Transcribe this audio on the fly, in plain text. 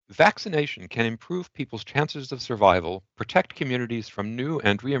Vaccination can improve people's chances of survival, protect communities from new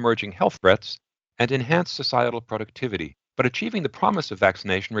and re-emerging health threats, and enhance societal productivity. But achieving the promise of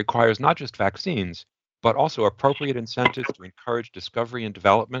vaccination requires not just vaccines, but also appropriate incentives to encourage discovery and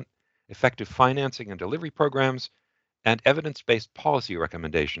development, effective financing and delivery programs, and evidence-based policy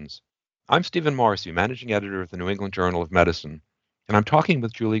recommendations. I'm Stephen Morrissey, Managing Editor of the New England Journal of Medicine, and I'm talking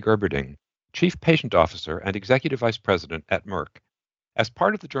with Julie Gerberding, Chief Patient Officer and Executive Vice President at Merck. As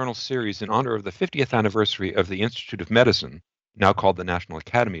part of the journal's series in honor of the 50th anniversary of the Institute of Medicine, now called the National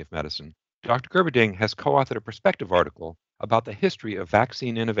Academy of Medicine, Dr. Gerberding has co-authored a perspective article about the history of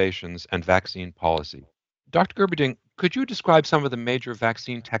vaccine innovations and vaccine policy. Dr. Gerberding, could you describe some of the major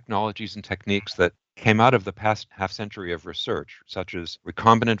vaccine technologies and techniques that came out of the past half century of research, such as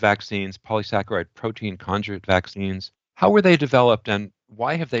recombinant vaccines, polysaccharide protein conjugate vaccines? How were they developed and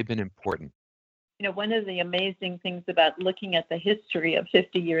why have they been important? One of the amazing things about looking at the history of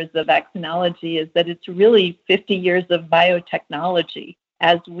 50 years of vaccinology is that it's really 50 years of biotechnology,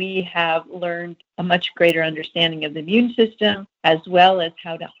 as we have learned a much greater understanding of the immune system, as well as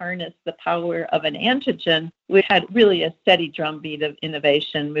how to harness the power of an antigen. We had really a steady drumbeat of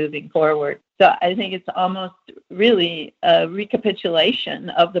innovation moving forward. So I think it's almost really a recapitulation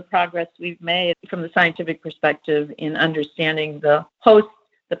of the progress we've made from the scientific perspective in understanding the host,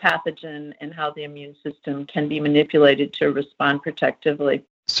 the pathogen, and how the immune system can be manipulated to respond protectively.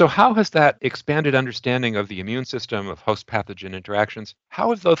 So how has that expanded understanding of the immune system, of host-pathogen interactions, how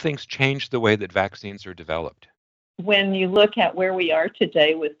have those things changed the way that vaccines are developed? When you look at where we are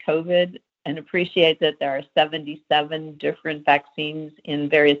today with COVID and appreciate that there are 77 different vaccines in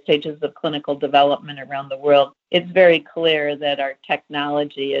various stages of clinical development around the world, it's very clear that our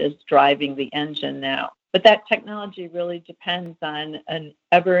technology is driving the engine now. But that technology really depends on an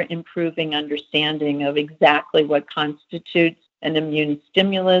ever-improving understanding of exactly what constitutes an immune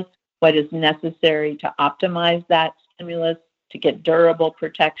stimulus, what is necessary to optimize that stimulus, to get durable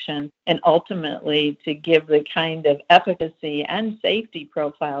protection, and ultimately to give the kind of efficacy and safety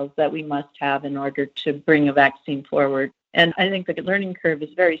profiles that we must have in order to bring a vaccine forward. And I think the learning curve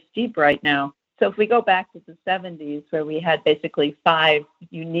is very steep right now. So if we go back to the 70s, where we had basically 5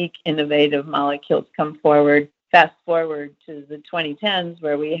 unique innovative molecules come forward, fast forward to the 2010s,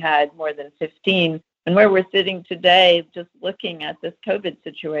 where we had more than 15, and where we're sitting today, just looking at this COVID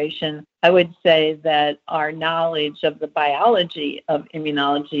situation, I would say that our knowledge of the biology of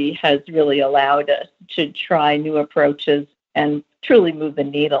immunology has really allowed us to try new approaches and truly move the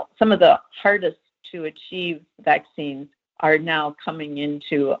needle. Some of the hardest to achieve vaccines are now coming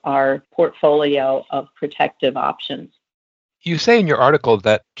into our portfolio of protective options. You say in your article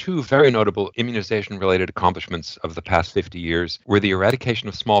that 2 very notable immunization-related accomplishments of the past 50 years were the eradication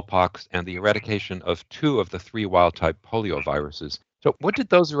of smallpox and the eradication of 2 of the 3 wild-type polio viruses. So what did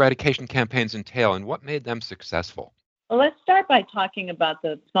those eradication campaigns entail and what made them successful? Well, let's start by talking about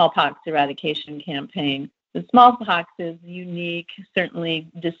the smallpox eradication campaign. The smallpox is unique, certainly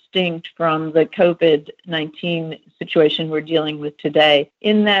distinct from the COVID-19 situation we're dealing with today,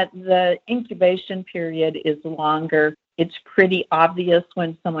 in that the incubation period is longer. It's pretty obvious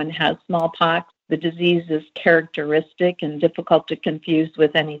when someone has smallpox. The disease is characteristic and difficult to confuse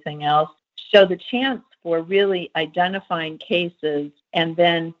with anything else. So the chance for really identifying cases and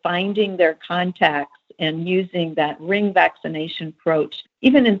then finding their contacts and using that ring vaccination approach,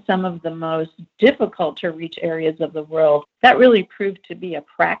 even in some of the most difficult to reach areas of the world, that really proved to be a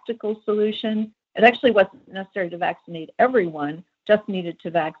practical solution. It actually wasn't necessary to vaccinate everyone, just needed to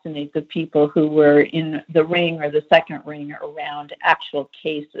vaccinate the people who were in the ring or the second ring around actual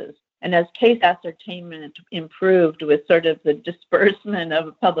cases. And as case ascertainment improved with sort of the disbursement of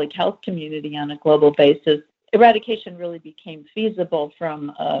a public health community on a global basis, eradication really became feasible from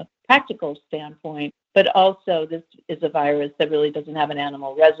a practical standpoint. But also, this is a virus that really doesn't have an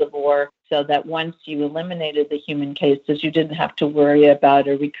animal reservoir, so that once you eliminated the human cases, you didn't have to worry about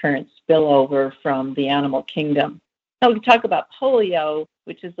a recurrent spillover from the animal kingdom. Now, we talk about polio,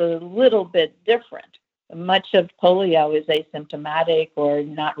 which is a little bit different. Much of polio is asymptomatic or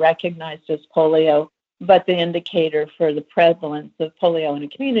not recognized as polio, but the indicator for the prevalence of polio in a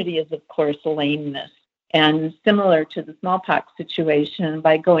community is, of course, lameness. And similar to the smallpox situation,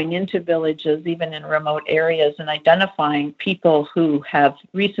 by going into villages, even in remote areas, and identifying people who have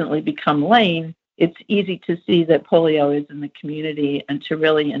recently become lame, it's easy to see that polio is in the community and to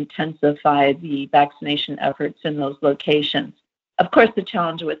really intensify the vaccination efforts in those locations. Of course, the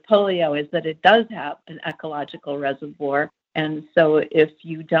challenge with polio is that it does have an ecological reservoir. And so if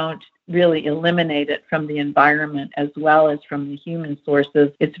you don't really eliminate it from the environment as well as from the human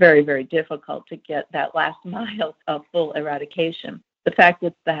sources, it's very, very difficult to get that last mile of full eradication. the fact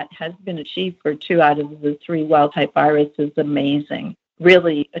that that has been achieved for 2 out of the 3 wild-type viruses is amazing.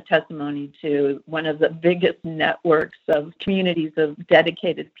 Really a testimony to one of the biggest networks of communities of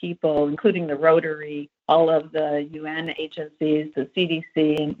dedicated people, including the Rotary, all of the UN agencies, the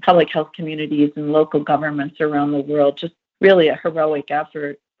CDC, and public health communities and local governments around the world. Just really a heroic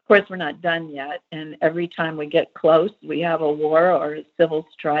effort. Of course, we're not done yet, and every time we get close, we have a war or a civil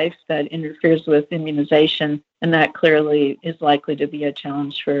strife that interferes with immunization, and that clearly is likely to be a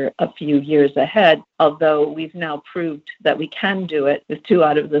challenge for a few years ahead, although we've now proved that we can do it with 2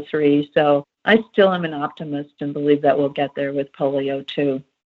 out of the 3. So I still am an optimist and believe that we'll get there with polio too.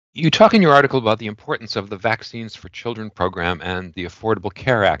 You talk in your article about the importance of the Vaccines for Children program and the Affordable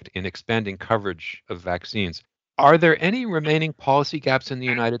Care Act in expanding coverage of vaccines. Are there any remaining policy gaps in the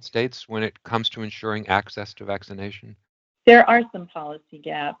United States when it comes to ensuring access to vaccination? There are some policy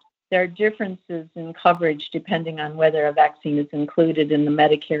gaps. There are differences in coverage depending on whether a vaccine is included in the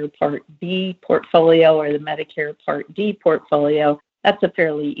Medicare Part B portfolio or the Medicare Part D portfolio. That's a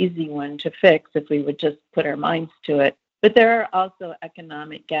fairly easy one to fix if we would just put our minds to it. But there are also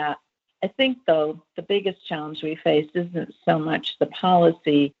economic gaps. I think, though, the biggest challenge we face isn't so much the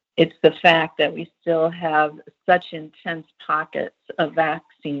policy. It's the fact that we still have such intense pockets of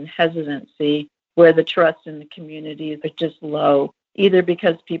vaccine hesitancy where the trust in the communities are just low, either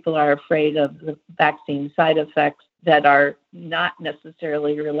because people are afraid of the vaccine side effects that are not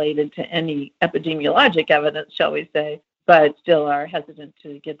necessarily related to any epidemiologic evidence, shall we say, but still are hesitant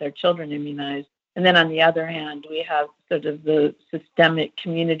to get their children immunized. And then on the other hand, we have sort of the systemic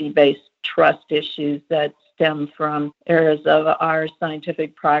community-based trust issues that stem from eras of our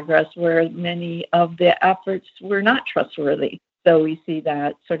scientific progress where many of the efforts were not trustworthy. So we see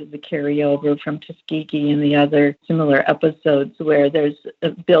that sort of the carryover from Tuskegee and the other similar episodes where there's a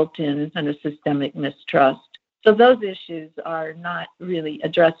built-in kind of systemic mistrust. So those issues are not really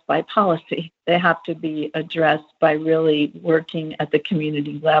addressed by policy. They have to be addressed by really working at the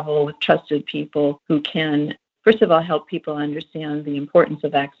community level with trusted people who can, first of all, help people understand the importance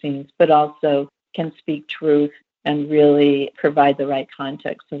of vaccines, but also can speak truth and really provide the right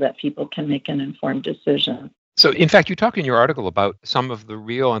context so that people can make an informed decision. So, in fact, you talk in your article about some of the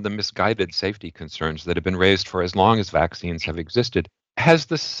real and the misguided safety concerns that have been raised for as long as vaccines have existed. Has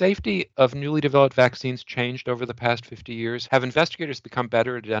the safety of newly developed vaccines changed over the past 50 years? Have investigators become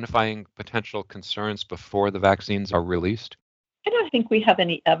better at identifying potential concerns before the vaccines are released? I don't think we have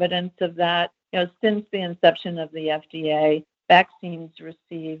any evidence of that. Since the inception of the FDA, vaccines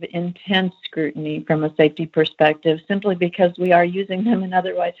receive intense scrutiny from a safety perspective simply because we are using them in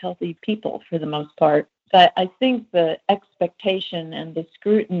otherwise healthy people for the most part. But I think the expectation and the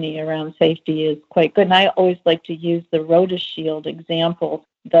scrutiny around safety is quite good. And I always like to use the RotaShield example.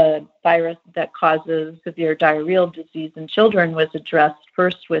 The virus that causes severe diarrheal disease in children was addressed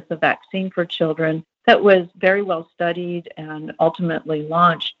first with a vaccine for children that was very well studied and ultimately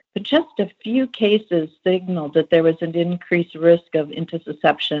launched. But just a few cases signaled that there was an increased risk of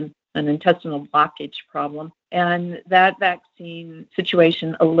intussusception, an intestinal blockage problem. And that vaccine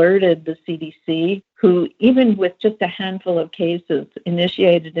situation alerted the CDC, who, even with just a handful of cases,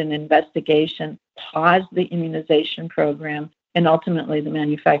 initiated an investigation, paused the immunization program, and ultimately the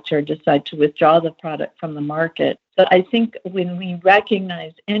manufacturer decided to withdraw the product from the market. So I think when we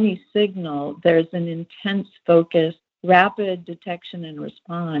recognize any signal, there's an intense focus, rapid detection and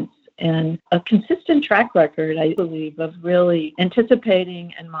response, and a consistent track record, I believe, of really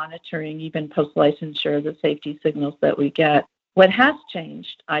anticipating and monitoring, even post-licensure, the safety signals that we get. What has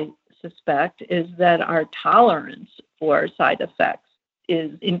changed, I suspect, is that our tolerance for side effects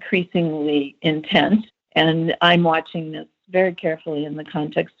is increasingly intense. And I'm watching this very carefully in the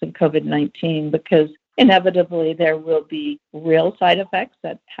context of COVID-19 because inevitably there will be real side effects.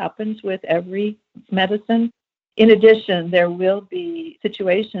 That happens with every medicine. In addition, there will be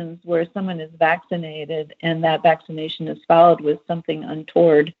situations where someone is vaccinated and that vaccination is followed with something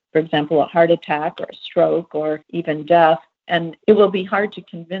untoward, for example, a heart attack or a stroke or even death. And it will be hard to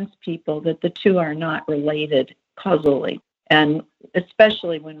convince people that the two are not related causally. And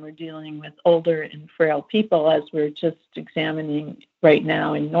especially when we're dealing with older and frail people, as we're just examining right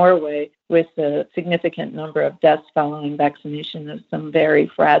now in Norway, with a significant number of deaths following vaccination of some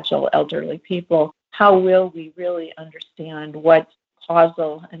very fragile elderly people. How will we really understand what's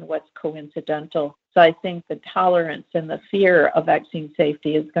causal and what's coincidental? So I think the tolerance and the fear of vaccine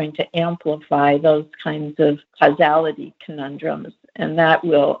safety is going to amplify those kinds of causality conundrums. And that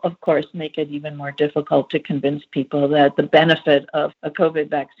will, of course, make it even more difficult to convince people that the benefit of a COVID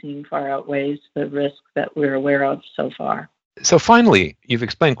vaccine far outweighs the risks that we're aware of so far. So finally, you've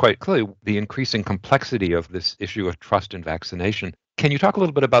explained quite clearly the increasing complexity of this issue of trust in vaccination. Can you talk a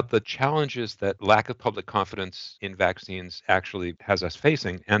little bit about the challenges that lack of public confidence in vaccines actually has us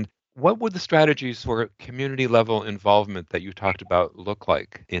facing? And what would the strategies for community level involvement that you talked about look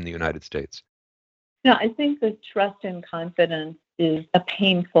like in the United States? I think the trust and confidence is a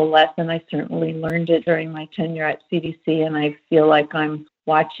painful lesson. I certainly learned it during my tenure at CDC, and I feel like I'm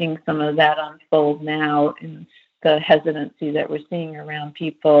watching some of that unfold now in the hesitancy that we're seeing around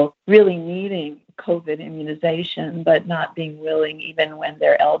people really needing COVID immunization, but not being willing even when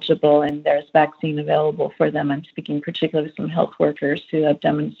they're eligible and there's vaccine available for them. I'm speaking particularly of some health workers who have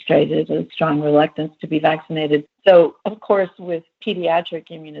demonstrated a strong reluctance to be vaccinated. So, of course, with pediatric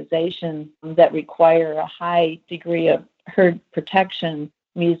immunization that require a high degree of herd protection,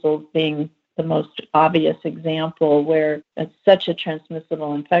 measles being the most obvious example where it's such a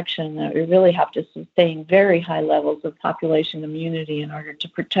transmissible infection that we really have to sustain very high levels of population immunity in order to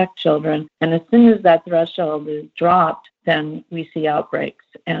protect children. And as soon as that threshold is dropped, then we see outbreaks.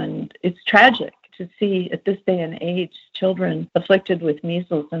 And it's tragic to see at this day and age children afflicted with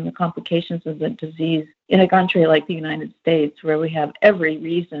measles and the complications of the disease in a country like the United States, where we have every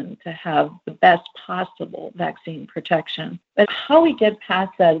reason to have the best possible vaccine protection. But how we get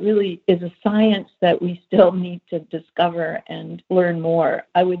past that really is a science that we still need to discover and learn more.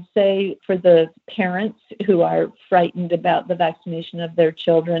 I would say for the parents who are frightened about the vaccination of their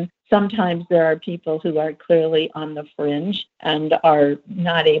children, sometimes there are people who are clearly on the fringe and are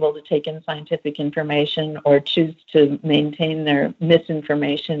not able to take in scientific information or choose to maintain their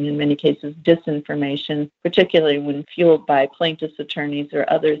misinformation, in many cases disinformation, particularly when fueled by plaintiffs' attorneys or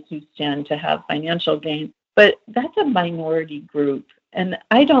others who stand to have financial gain. But that's a minority group. And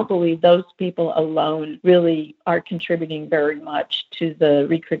I don't believe those people alone really are contributing very much to the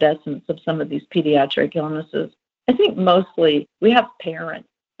recrudescence of some of these pediatric illnesses. I think mostly we have parents,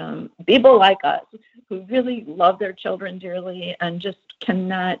 people like us, who really love their children dearly and just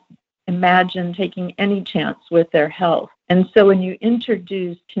cannot imagine taking any chance with their health. And so when you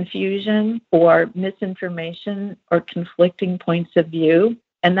introduce confusion or misinformation or conflicting points of view,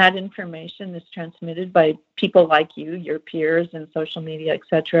 and that information is transmitted by people like you, your peers in social media, et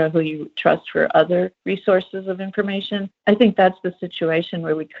cetera, who you trust for other resources of information, I think that's the situation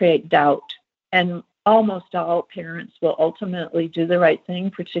where we create doubt. And almost all parents will ultimately do the right thing,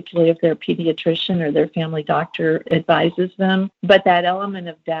 particularly if their pediatrician or their family doctor advises them. But that element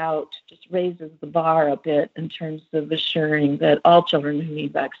of doubt just raises the bar a bit in terms of assuring that all children who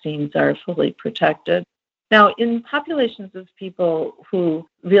need vaccines are fully protected. Now, in populations of people who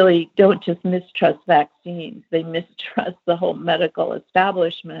really don't just mistrust vaccines, they mistrust the whole medical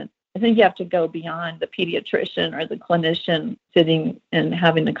establishment, I think you have to go beyond the pediatrician or the clinician sitting and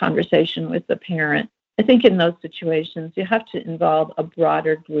having a conversation with the parent. I think in those situations, you have to involve a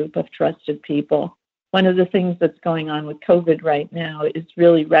broader group of trusted people. One of the things that's going on with COVID right now is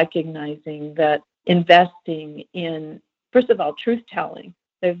really recognizing that investing in, first of all, truth-telling.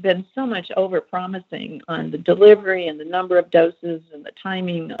 There's been so much over-promising on the delivery and the number of doses and the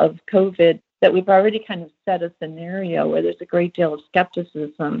timing of COVID that we've already kind of set a scenario where there's a great deal of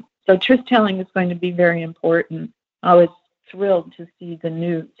skepticism. So truth-telling is going to be very important. I was thrilled to see the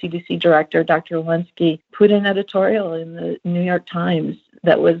new CDC director, Dr. Walensky, put an editorial in the New York Times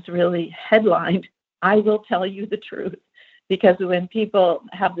that was really headlined, "I will tell you the truth." Because when people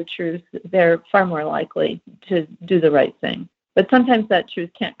have the truth, they're far more likely to do the right thing. But sometimes that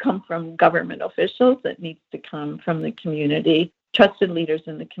truth can't come from government officials. It needs to come from the community, trusted leaders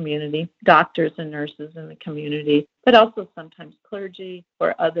in the community, doctors and nurses in the community, but also sometimes clergy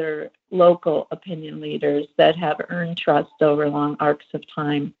or other local opinion leaders that have earned trust over long arcs of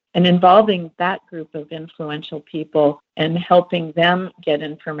time. And involving that group of influential people and helping them get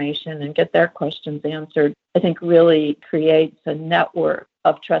information and get their questions answered, I think really creates a network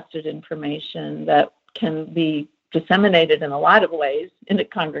of trusted information that can be disseminated in a lot of ways in the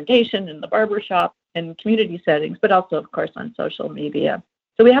congregation, in the barbershop, in community settings, but also, of course, on social media.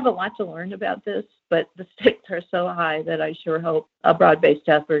 So we have a lot to learn about this, but the stakes are so high that I sure hope a broad-based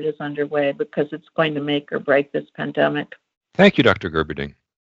effort is underway because it's going to make or break this pandemic. Thank you, Dr. Gerberding.